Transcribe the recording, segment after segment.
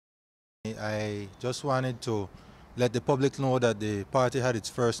I just wanted to let the public know that the party had its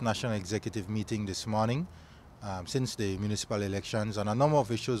first national executive meeting this morning since the municipal elections, and a number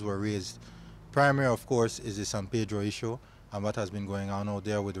of issues were raised. Primary, of course, is the San Pedro issue and what has been going on out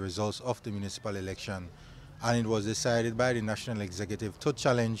there with the results of the municipal election. And it was decided by the national executive to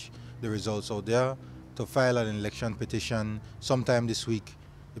challenge the results out there, to file an election petition sometime this week.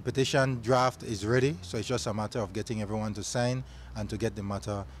 The petition draft is ready, so it's just a matter of getting everyone to sign and to get the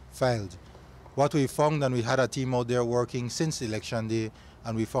matter filed. What we found, and we had a team out there working since election day,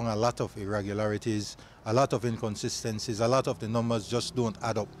 and we found a lot of irregularities, a lot of inconsistencies, a lot of the numbers just don't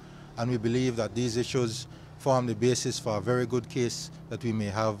add up. And we believe that these issues form the basis for a very good case that we may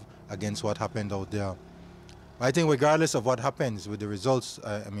have against what happened out there. I think regardless of what happens with the results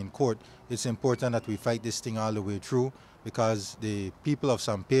in court, it's important that we fight this thing all the way through, because the people of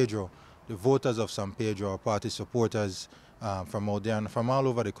San Pedro, the voters of San Pedro, our party supporters from out there and from all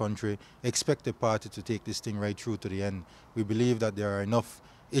over the country, expect the party to take this thing right through to the end. We believe that there are enough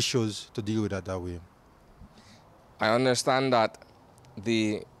issues to deal with it that way. I understand that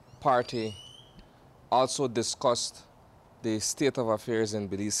the party also discussed the state of affairs in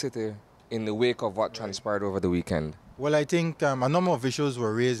Belize City in the wake of what transpired over the weekend. Well, I think a number of issues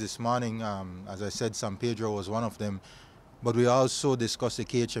were raised this morning. As I said, San Pedro was one of them. But we also discussed the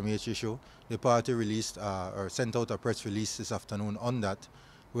KHMH issue. The party released or sent out a press release this afternoon on that.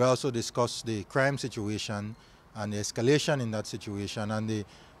 We also discussed the crime situation and the escalation in that situation and the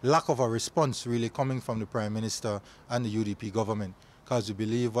lack of a response really coming from the Prime Minister and the UDP government, because we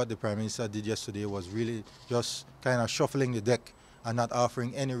believe what the Prime Minister did yesterday was really just kind of shuffling the deck and not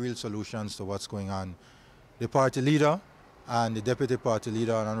offering any real solutions to what's going on. The party leader and the deputy party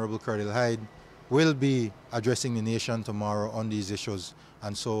leader, Honorable Curdle Hyde, will be addressing the nation tomorrow on these issues.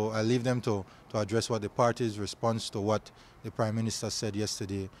 And so I leave them to address what the party's response to what the Prime Minister said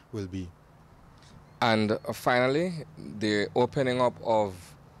yesterday will be. And finally, the opening up of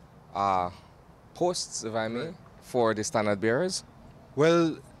posts, if I may, for the standard bearers.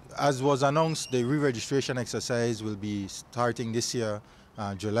 Well, as was announced, the re-registration exercise will be starting this year,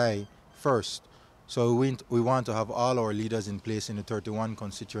 July 1st. So we want to have all our leaders in place in the 31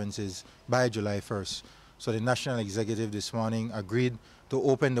 constituencies by July 1st. So the National Executive this morning agreed to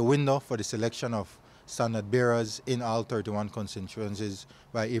open the window for the selection of standard bearers in all 31 constituencies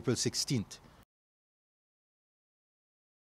by April 16th.